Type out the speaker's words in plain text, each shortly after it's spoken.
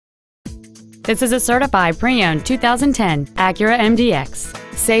This is a certified pre-owned 2010 Acura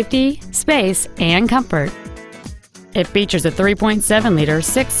MDX. Safety, space, and comfort. It features a 3.7-liter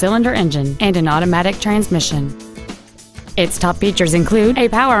six-cylinder engine and an automatic transmission. Its top features include a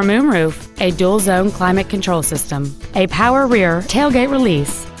power moonroof, a dual-zone climate control system, a power rear tailgate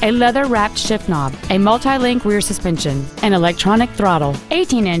release, a leather-wrapped shift knob, a multi-link rear suspension, an electronic throttle,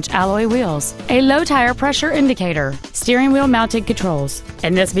 18-inch alloy wheels, a low tire pressure indicator, steering wheel mounted controls,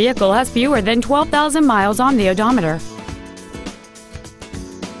 and this vehicle has fewer than 12,000 miles on the odometer.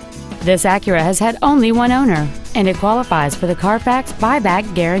 This Acura has had only one owner, and it qualifies for the Carfax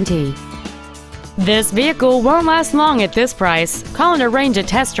buyback guarantee. This vehicle won't last long at this price. Call and arrange a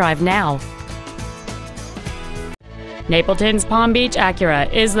test drive now. Napleton's Palm Beach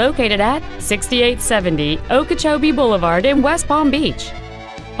Acura is located at 6870 Okeechobee Boulevard in West Palm Beach.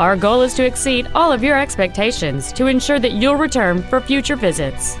 Our goal is to exceed all of your expectations to ensure that you'll return for future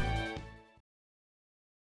visits.